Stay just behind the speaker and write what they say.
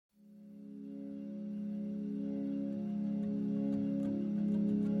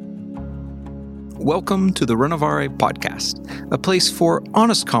Welcome to the Renovare podcast, a place for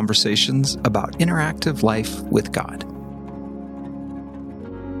honest conversations about interactive life with God.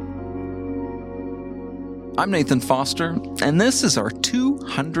 I'm Nathan Foster, and this is our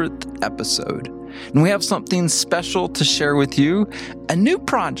 200th episode. And we have something special to share with you, a new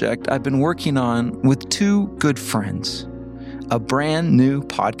project I've been working on with two good friends, a brand new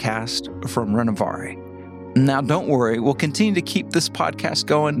podcast from Renovare. Now, don't worry, we'll continue to keep this podcast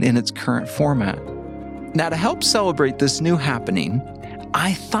going in its current format. Now, to help celebrate this new happening,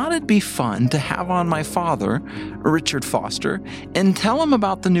 I thought it'd be fun to have on my father, Richard Foster, and tell him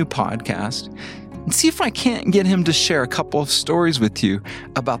about the new podcast and see if I can't get him to share a couple of stories with you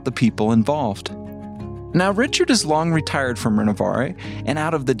about the people involved. Now, Richard is long retired from Renovare and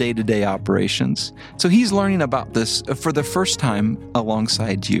out of the day-to-day operations, so he's learning about this for the first time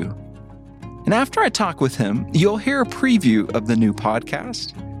alongside you. And after I talk with him, you'll hear a preview of the new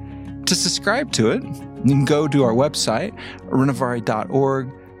podcast. To subscribe to it, you can go to our website,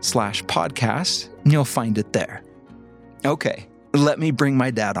 renovare.org/podcast, and you'll find it there. Okay, let me bring my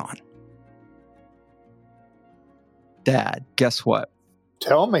dad on. Dad, guess what?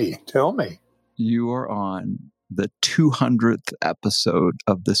 Tell me. You are on the 200th episode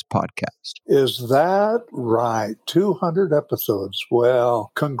of this podcast. Is that right? 200 episodes.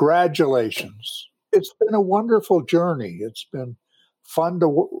 Well, congratulations. It's been a wonderful journey. It's been fun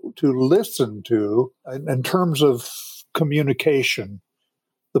to listen to. In terms of communication,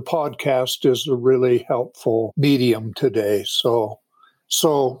 the podcast is a really helpful medium today. So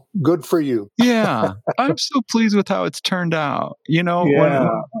good for you. Yeah, I'm so pleased with how it's turned out. You know, when we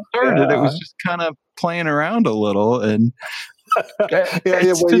started, it was just kind of playing around a little. And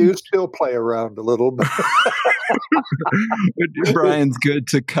you still play around a little bit. Brian's good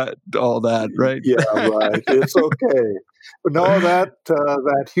to cut all that, right? Yeah, right. It's okay. But no, that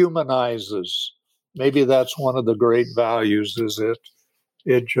humanizes. Maybe that's one of the great values, is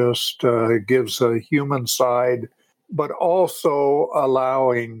it just gives a human side, but also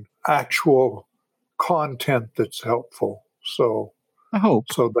allowing actual content that's helpful. So I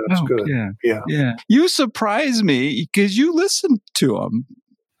hope. So that's good. Yeah. You surprise me because you listen to them.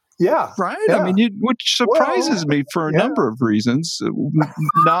 Yeah. Right? Yeah. I mean, which surprises me for a number of reasons.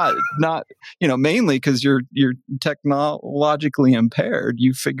 Not mainly because you're technologically impaired.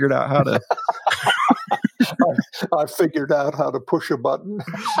 You figured out how to... I figured out how to push a button.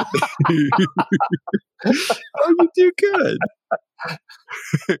 Oh, you do good.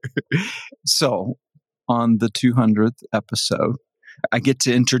 So, on the 200th episode, I get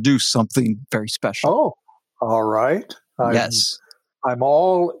to introduce something very special. Oh, all right. Yes. I'm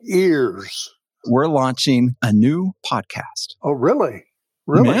all ears. We're launching a new podcast. Oh, really?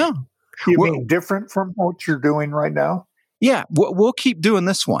 Really? Yeah. You mean different from what you're doing right now? Yeah, we'll keep doing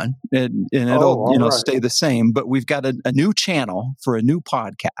this one, and it'll stay the same. But we've got a new channel for a new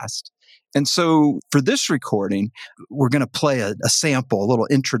podcast. And so for this recording, we're going to play a sample, a little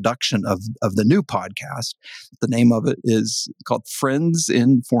introduction of the new podcast. The name of it is called Friends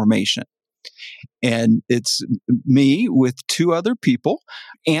in Formation. And it's me with two other people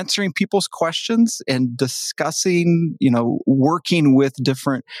answering people's questions and discussing, working with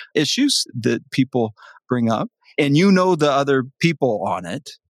different issues that people bring up. And the other people on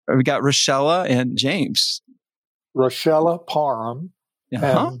it. We got Rochella and James. Rochella Parham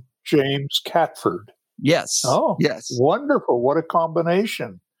and James Catford. Yes. Oh, yes. Wonderful. What a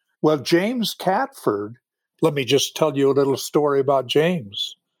combination. Well, James Catford, let me just tell you a little story about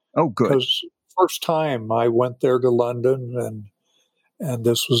James. Oh, good. Because first time I went there to London, and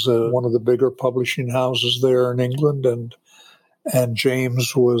this was one of the bigger publishing houses there in England, and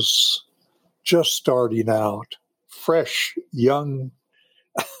James was just starting out, fresh, young,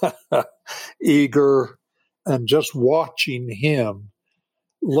 eager, and just watching him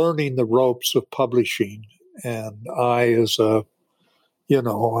learning the ropes of publishing. And I,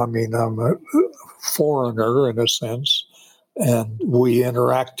 I'm a foreigner in a sense, and we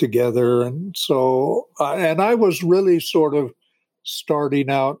interact together. And so, I was really sort of starting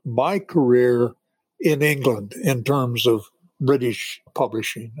out my career in England in terms of British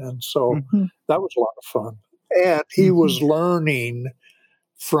publishing. And so that was a lot of fun. And he was learning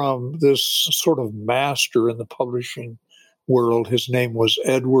from this sort of master in the publishing world. His name was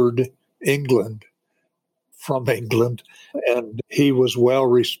Edward England, from England. And he was well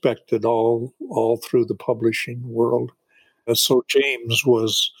respected all through the publishing world. And so James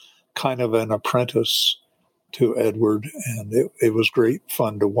was kind of an apprentice to Edward, and it was great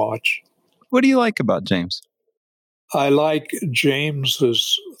fun to watch. What do you like about James? I like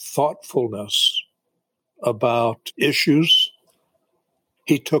James's thoughtfulness about issues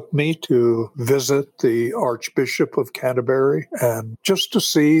he took me to visit the Archbishop of Canterbury and just to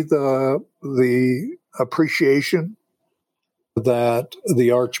see the appreciation that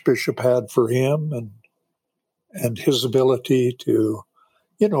the Archbishop had for him and his ability to,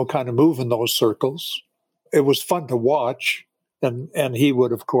 kind of move in those circles. It was fun to watch. And he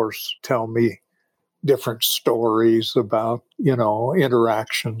would, of course, tell me different stories about,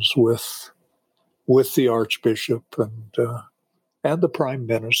 interactions with the Archbishop and the Prime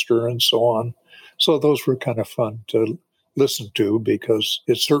Minister and so on. So those were kind of fun to listen to because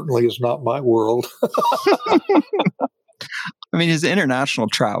it certainly is not my world. I mean, his international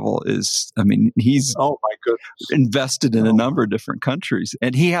travel is, he's oh my goodness, invested in a number of different countries.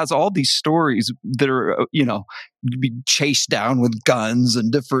 And he has all these stories that are, be chased down with guns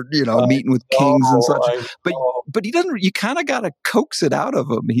and different, meeting with kings and such. But he doesn't, you kind of got to coax it out of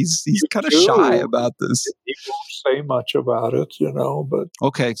him. He's kind of shy about this. He won't say much about it, but.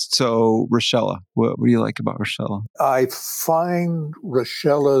 Okay. So Rochella, what do you like about Rochella? I find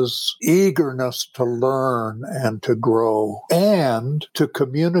Rochella's eagerness to learn and to grow and to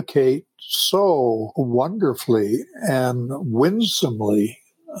communicate so wonderfully and winsomely.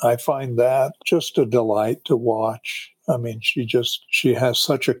 I find that just a delight to watch. I mean, she has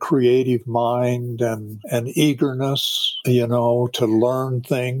such a creative mind and an eagerness, to learn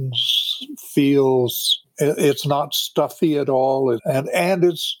things, feels it's not stuffy at all. And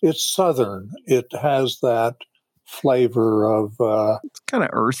it's Southern. It has that flavor of, it's kind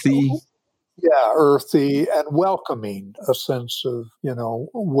of earthy. Yeah, earthy and welcoming, a sense of,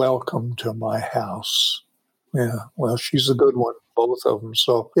 welcome to my house. Yeah, well, she's a good one, both of them.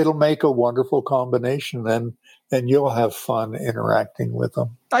 So it'll make a wonderful combination and you'll have fun interacting with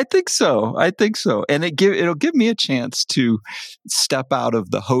them. I think so. And it'll give me a chance to step out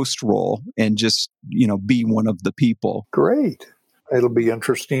of the host role and just, be one of the people. Great. It'll be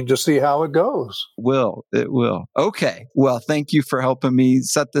interesting to see how it goes. It will. Okay. Well, thank you for helping me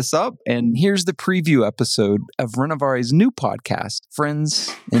set this up. And here's the preview episode of Renovari's new podcast,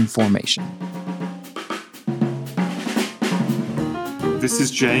 Friends in Formation. This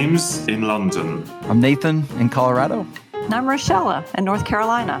is James in London. I'm Nathan in Colorado. And I'm Rochella in North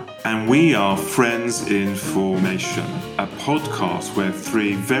Carolina. And we are Friends in Formation, a podcast where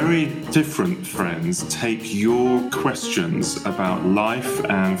three very different friends take your questions about life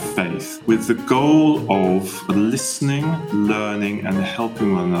and faith with the goal of listening, learning, and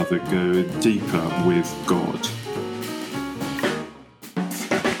helping one another go deeper with God.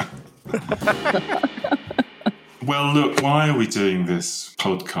 Well, look, why are we doing this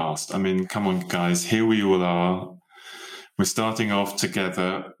podcast? I mean, come on, guys, here we all are. We're starting off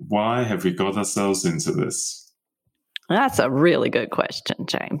together. Why have we got ourselves into this? That's a really good question,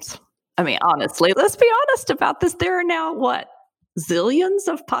 James. I mean, honestly, let's be honest about this. There are now, zillions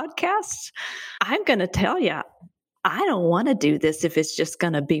of podcasts? I'm going to tell you, I don't want to do this if it's just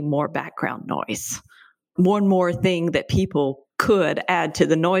going to be more background noise. One more thing that people could add to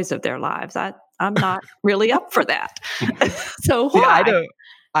the noise of their lives. I'm not really up for that. So why? Yeah,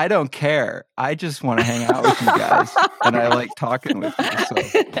 I don't care. I just want to hang out with you guys, and I like talking with you.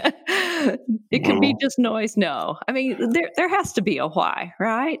 So. It can be just noise. No, I mean there has to be a why,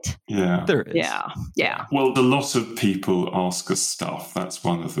 right? Yeah, there is. Yeah. Well, a lot of people ask us stuff. That's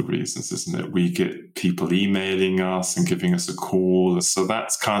one of the reasons, isn't it? We get people emailing us and giving us a call. So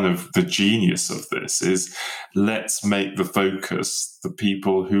that's kind of the genius of this: is let's make the focus the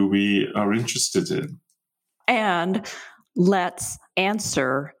people who we are interested in, and let's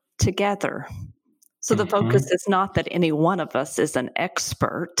answer together. So the focus is not that any one of us is an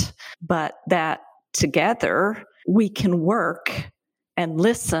expert, but that together we can work and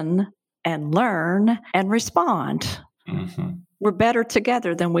listen and learn and respond. Mm-hmm. We're better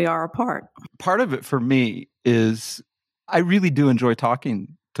together than we are apart. Part of it for me is I really do enjoy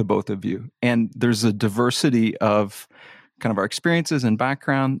talking to both of you. And there's a diversity of kind of our experiences and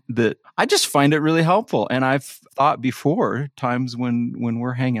background that I just find it really helpful. And I've thought before times when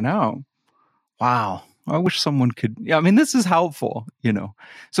we're hanging out, wow, I wish someone could, this is helpful,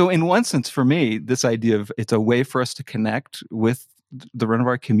 So in one sense for me, this idea of it's a way for us to connect with the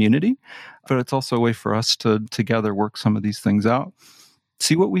Renovar community, but it's also a way for us to together work some of these things out,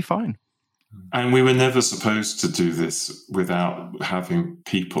 see what we find. And we were never supposed to do this without having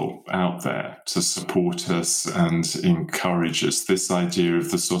people out there to support us and encourage us. This idea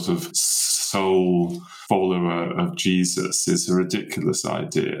of the sort of sole follower of Jesus is a ridiculous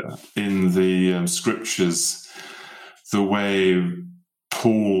idea. In the scriptures, the way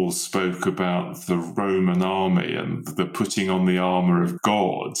Paul spoke about the Roman army and the putting on the armor of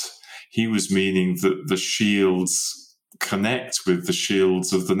God, he was meaning that the shields connect with the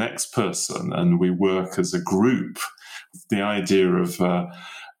shields of the next person, and we work as a group. The idea of a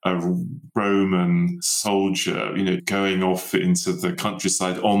Roman soldier, going off into the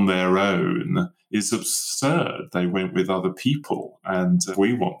countryside on their own is absurd. They went with other people, and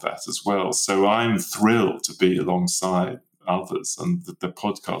we want that as well. So I'm thrilled to be alongside others, and the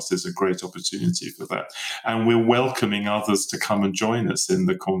podcast is a great opportunity for that. And we're welcoming others to come and join us in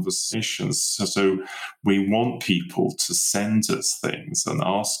the conversations. So we want people to send us things and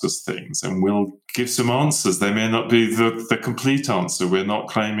ask us things, and we'll give some answers. They may not be the complete answer. We're not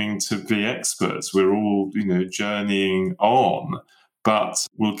claiming to be experts. We're all, journeying on, but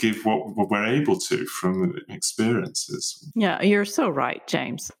we'll give what we're able to from experiences. Yeah, you're so right,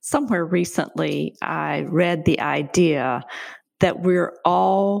 James. Somewhere recently, I read the idea that we're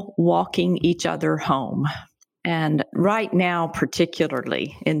all walking each other home. And right now,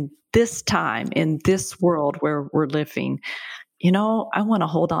 particularly in this time, in this world where we're living, I want to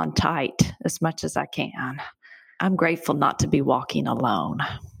hold on tight as much as I can. I'm grateful not to be walking alone.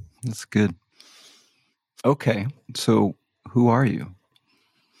 That's good. Okay, so who are you?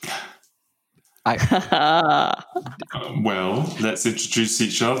 Well, let's introduce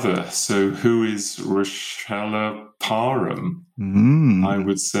each other. So who is Rochella Parham? I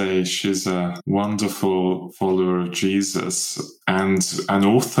would say she's a wonderful follower of Jesus and an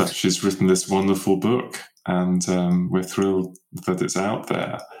author. She's written this wonderful book, and we're thrilled that it's out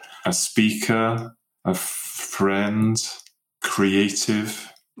there. A speaker, a friend,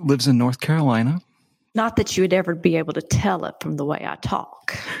 creative. Lives in North Carolina. Not that you would ever be able to tell it from the way I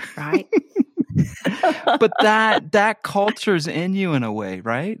talk, right? But that culture's in you in a way,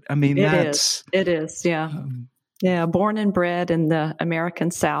 right? I mean, it is, yeah. Yeah, born and bred in the American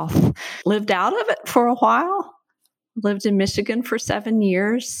South. Lived out of it for a while. Lived in Michigan for 7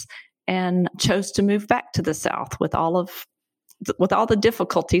 years and chose to move back to the South with all the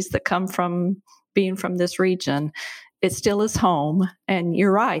difficulties that come from being from this region. It still is home. And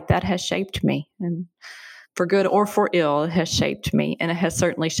you're right, that has shaped me. And for good or for ill, it has shaped me. And it has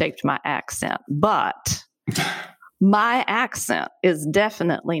certainly shaped my accent. But my accent is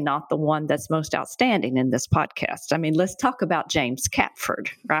definitely not the one that's most outstanding in this podcast. I mean, let's talk about James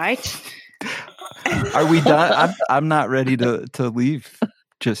Catford, right? Are we done? I'm not ready to leave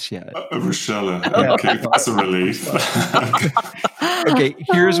just yet. Rochella, okay, that's a relief. Okay,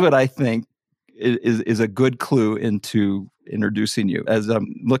 here's what I think is a good clue into introducing you. As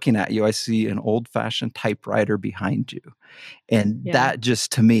I'm looking at you, I see an old-fashioned typewriter behind you. And that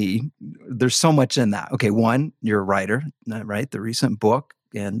just, to me, there's so much in that. Okay, one, you're a writer, right? The recent book,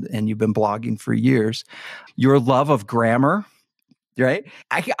 and you've been blogging for years. Your love of grammar, right?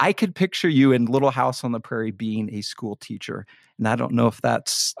 I could picture you in Little House on the Prairie being a school teacher. And I don't know if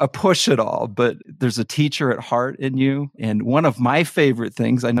that's a push at all, but there's a teacher at heart in you. And one of my favorite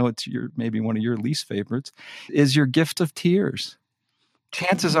things, I know it's maybe one of your least favorites, is your gift of tears.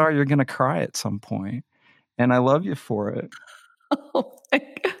 Chances are you're going to cry at some point, and I love you for it. Oh,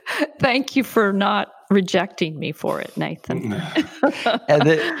 thank you for not rejecting me for it, Nathan. and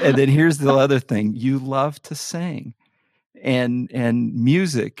then here's the other thing. You love to sing. And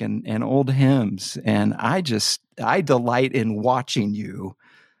music and old hymns. And I delight in watching you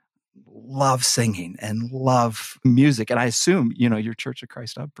love singing and love music. And I assume, your Church of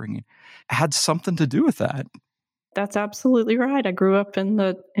Christ upbringing had something to do with that. That's absolutely right. I grew up in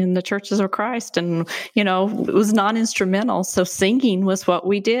the Churches of Christ, and, it was non-instrumental. So singing was what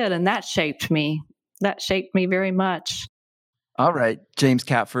we did. And that shaped me. That shaped me very much. All right, James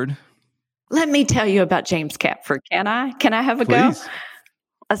Catford. Let me tell you about James Catford. Can I? Can I have a Please. go?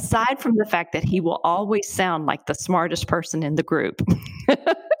 Aside from the fact that he will always sound like the smartest person in the group.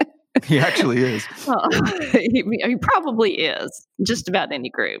 He actually is. He probably is, just about any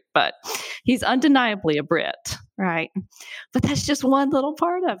group, but he's undeniably a Brit, right? But that's just one little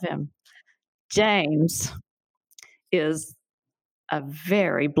part of him. James is a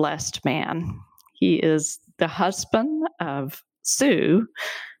very blessed man. He is the husband of Sue,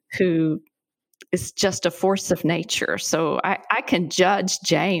 who is just a force of nature. So I can judge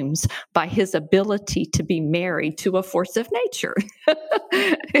James by his ability to be married to a force of nature.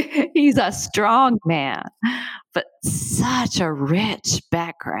 He's a strong man, but such a rich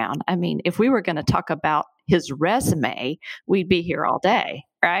background. I mean, if we were going to talk about his resume, we'd be here all day,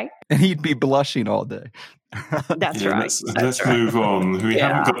 right? And he'd be blushing all day. That's right. Let's move on. We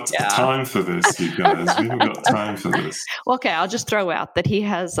haven't got time for this, you guys. We haven't got time for this. Okay, I'll just throw out that he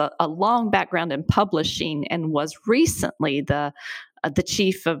has a long background in publishing and was recently the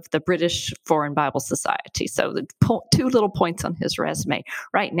chief of the British Foreign Bible Society. So the two little points on his resume.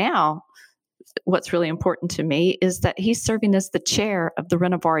 Right now, what's really important to me is that he's serving as the chair of the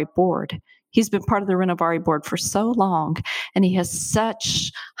Renovaré board. He's been part of the Renovaré board for so long, and he has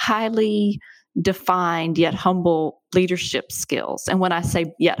such highly defined yet humble leadership skills. And when I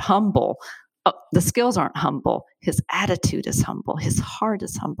say yet humble, the skills aren't humble. His attitude is humble. His heart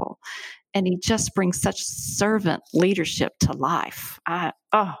is humble. And he just brings such servant leadership to life.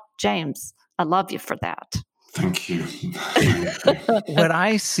 James, I love you for that. Thank you. What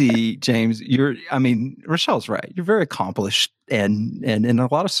I see, James, Rochelle's right. You're very accomplished, and in a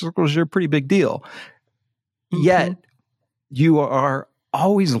lot of circles, you're a pretty big deal. Mm-hmm. Yet you are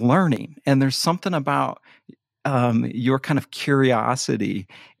always learning, and there's something about your kind of curiosity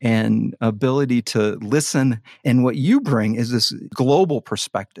and ability to listen. And what you bring is this global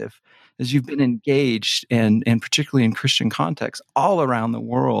perspective, as you've been engaged, and particularly in Christian context, all around the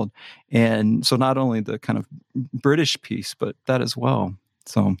world. And so not only the kind of British piece, but that as well.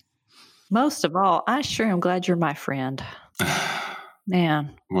 So most of all, I sure am glad you're my friend.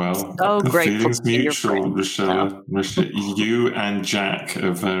 Man. Well, so the grateful feeling's mutual, Rochelle. You and Jack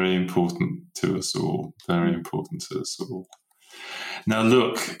are very important to us all. Very important to us all. Now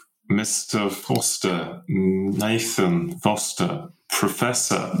look, Mr. Foster, Nathan Foster,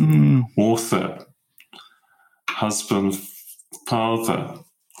 professor, author, husband, father.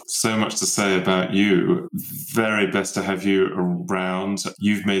 So much to say about you. Very best to have you around.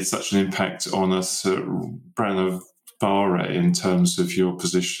 You've made such an impact on us at Renovaré in terms of your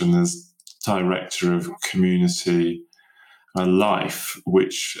position as director of community life,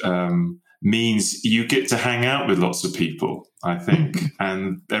 which means you get to hang out with lots of people, I think,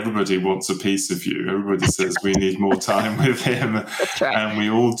 and everybody wants a piece of you. Everybody says we need more time with him, That's right. And we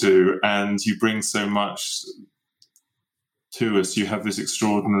all do. And you bring so much to us. You have this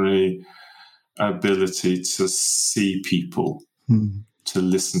extraordinary ability to see people, to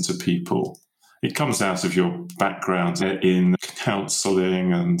listen to people. It comes out of your background in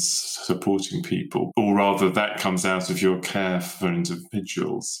counselling and supporting people, or rather that comes out of your care for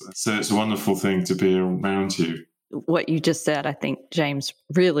individuals. So it's a wonderful thing to be around you. What you just said, I think, James,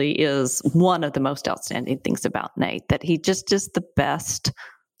 really is one of the most outstanding things about Nate, that he just is the best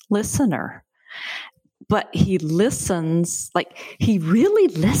listener. But he listens, he really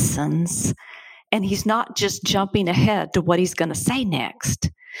listens, and he's not just jumping ahead to what he's going to say next.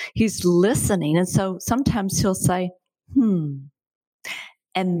 He's listening. And so sometimes he'll say, and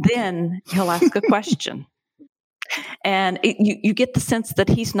then he'll ask a question. And you get the sense that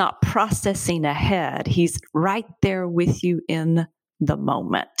he's not processing ahead. He's right there with you in the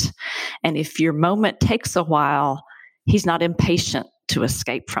moment. And if your moment takes a while, he's not impatient to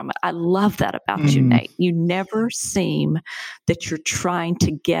escape from it. I love that about you, Nate. You never seem that you're trying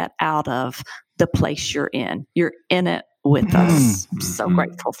to get out of the place you're in. You're in it with us. I'm so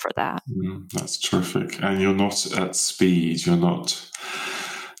grateful for that. That's terrific. And you're not at speed. You're not,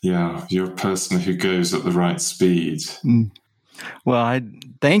 you're a person who goes at the right speed. Well, I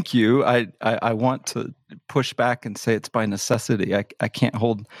thank you. I want to push back and say it's by necessity. I can't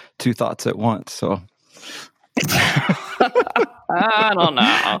hold two thoughts at once. So I don't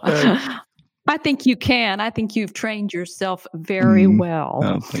know. I think you can. I think you've trained yourself very well.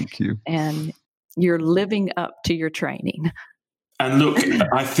 Oh, thank you. And you're living up to your training. And look,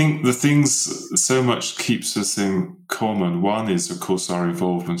 I think the things so much keeps us in common. One is, of course, our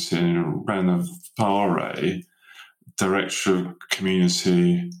involvement in Renovaré, Director of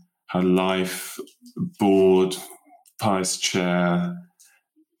Community, her life, board, vice chair,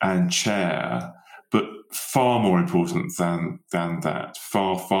 and chair. But far more important than that,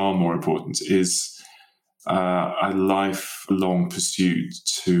 far more important is a lifelong pursuit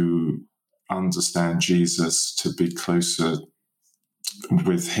to understand Jesus, to be closer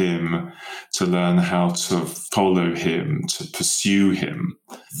with him, to learn how to follow him, to pursue him.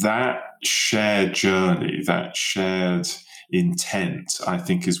 That shared journey, that shared intent, I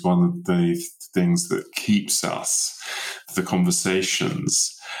think is one of the things that keeps us, the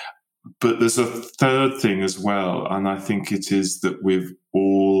conversations. But there's a third thing as well, and I think it is that we've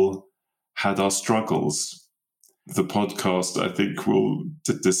all had our struggles. The podcast, I think, will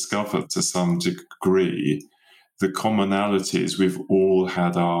discover to some degree the commonalities. We've all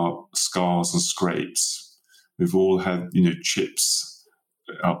had our scars and scrapes. We've all had, chips.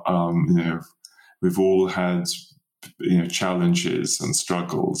 We've all had, challenges and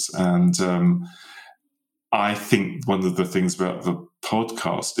struggles. And I think one of the things about the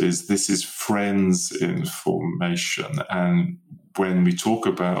podcast is this is friends in formation. And when we talk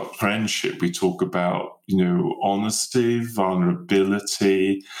about friendship, we talk about, honesty,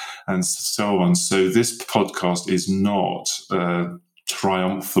 vulnerability, and so on. So this podcast is not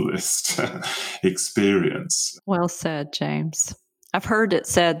triumphalist experience. Well said, James. I've heard it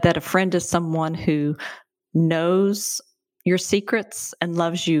said that a friend is someone who knows your secrets and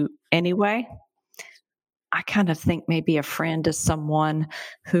loves you anyway. I kind of think maybe a friend is someone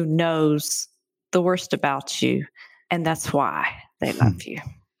who knows the worst about you, and that's why they love you.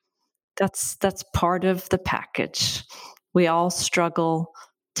 That's part of the package. We all struggle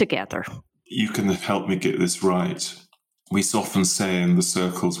together. You can help me get this right. We often say in the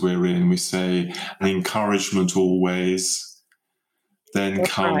circles we're in, we say encouragement always, then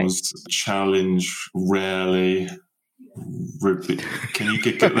That's comes challenge rarely. Can you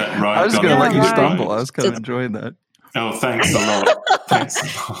get that right? I was going to let you right. stumble. I was kind of enjoying that. Oh, thanks a lot. Thanks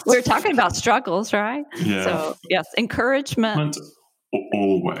a lot. We're talking about struggles, right? Yeah. So, yes, encouragement.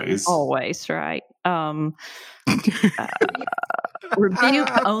 Always. Always, right. Rebuke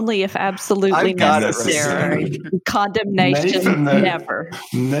only if absolutely necessary. Condemnation, never.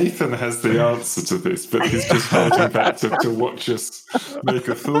 Nathan has the answer to this, but he's just holding back to watch us make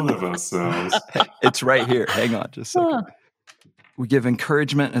a fool of ourselves. It's right here. Hang on just a second. We give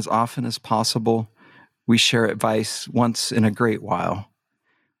encouragement as often as possible. We share advice once in a great while.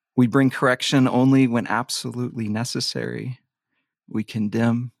 We bring correction only when absolutely necessary. We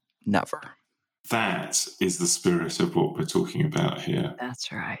condemn never. That is the spirit of what we're talking about here.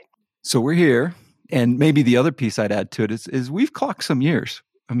 That's right. So we're here, and maybe the other piece I'd add to it is we've clocked some years.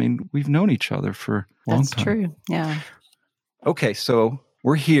 I mean, we've known each other for a long That's time. true. Yeah. Okay, so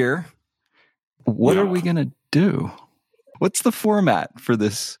we're here. What are we going to do? What's the format for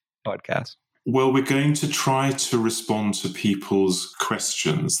this podcast? Well, we're going to try to respond to people's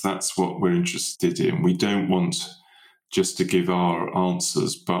questions. That's what we're interested in. We don't want just to give our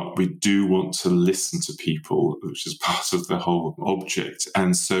answers, but we do want to listen to people, which is part of the whole object.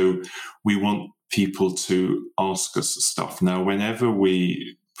 And so we want people to ask us stuff. Now, whenever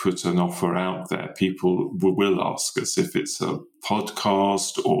we put an offer out there, people will ask us if it's a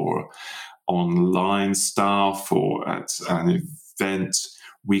podcast or online stuff or at an event.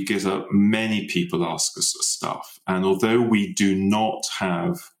 We get many people ask us stuff. And although we do not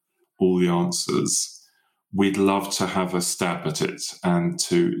have all the answers, we'd love to have a stab at it and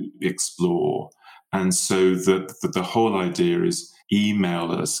to explore. And so the whole idea is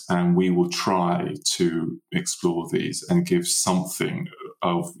email us and we will try to explore these and give something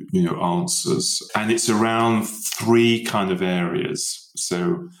of answers. And it's around 3 kind of areas.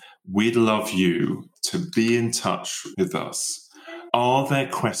 So we'd love you to be in touch with us. Are there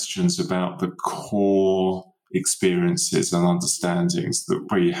questions about the core experiences and understandings that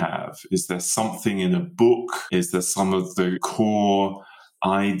we have? Is there something in a book? Is there some of the core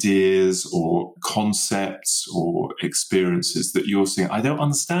ideas or concepts or experiences that you're saying, I don't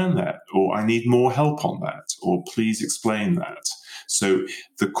understand that, or I need more help on that, or please explain that? So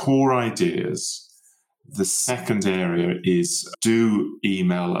the core ideas. The second area is do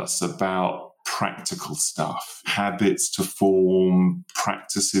email us about practical stuff, habits to form,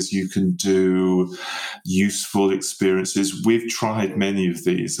 practices you can do, useful experiences. We've tried many of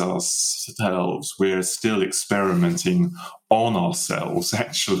these ourselves. We're still experimenting on ourselves,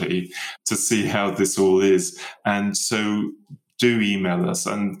 actually, to see how this all is. And so do email us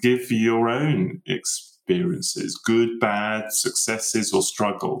and give your own experiences, good, bad, successes or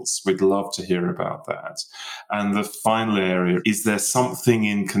struggles. We'd love to hear about that. And the final area, is there something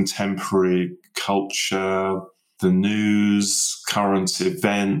in contemporary culture, the news, current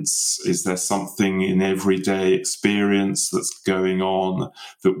events? Is there something in everyday experience that's going on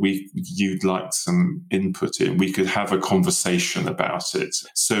that you'd like some input in? We could have a conversation about it.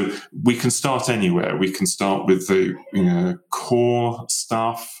 So we can start anywhere. We can start with the core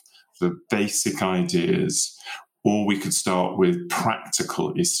stuff, the basic ideas, or we could start with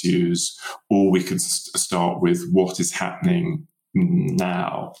practical issues, or we could start with what is happening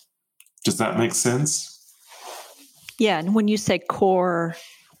now. Does that make sense? Yeah, and when you say core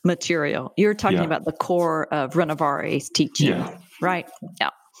material, you're talking about the core of Renovari's teaching, right? Yeah.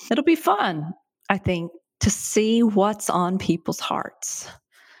 It'll be fun, I think, to see what's on people's hearts.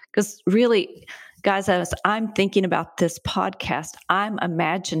 Because really, guys, as I'm thinking about this podcast, I'm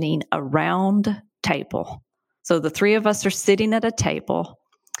imagining a round table. So the 3 of us are sitting at a table.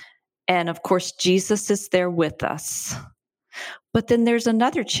 And of course, Jesus is there with us. But then there's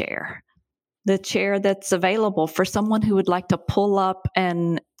another chair, the chair that's available for someone who would like to pull up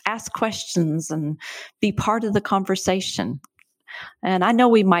and ask questions and be part of the conversation. And I know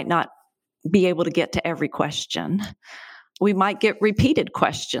we might not be able to get to every question. We might get repeated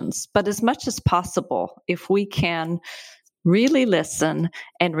questions, but as much as possible, if we can really listen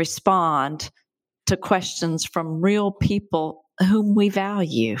and respond to questions from real people whom we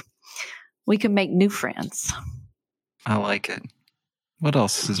value. We can make new friends. I like it. What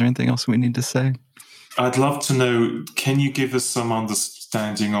else? Is there anything else we need to say? I'd love to know, can you give us some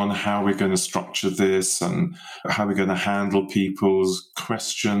understanding on how we're going to structure this and how we're going to handle people's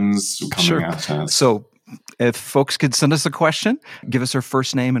questions coming at us? So if folks could send us a question, give us their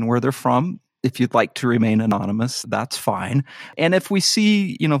first name and where they're from. If you'd like to remain anonymous, that's fine. And if we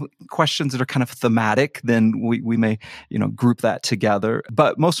see, questions that are kind of thematic, then we may, group that together.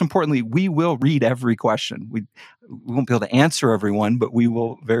 But most importantly, we will read every question. We won't be able to answer everyone, but we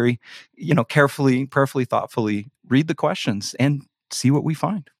will very, carefully, prayerfully, thoughtfully read the questions and see what we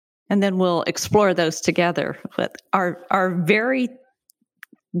find. And then we'll explore those together with our very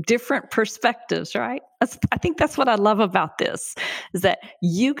different perspectives, right? I think that's what I love about this, is that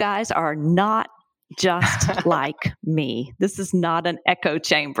you guys are not just like me. This is not an echo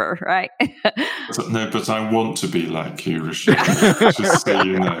chamber, right? No, but I want to be like you, Rochelle, just so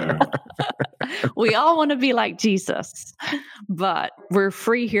you know. We all want to be like Jesus, but we're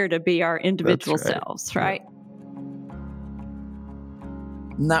free here to be our individual selves, right? Yeah.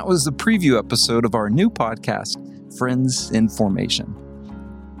 And that was the preview episode of our new podcast, Friends in Formation.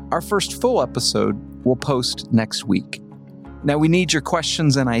 Our first full episode will post next week. Now, we need your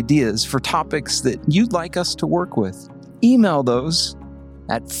questions and ideas for topics that you'd like us to work with. Email those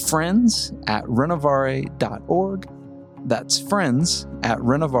at friends@renovare.org. That's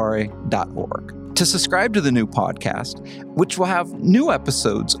friends@renovare.org. To subscribe to the new podcast, which will have new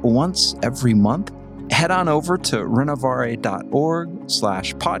episodes once every month, head on over to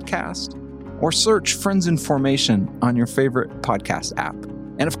renovare.org/podcast or search Friends in Formation on your favorite podcast app.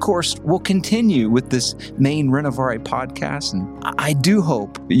 And of course, we'll continue with this main Renovare podcast, and I do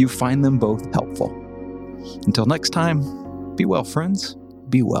hope you find them both helpful. Until next time, be well, friends.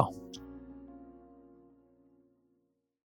 Be well.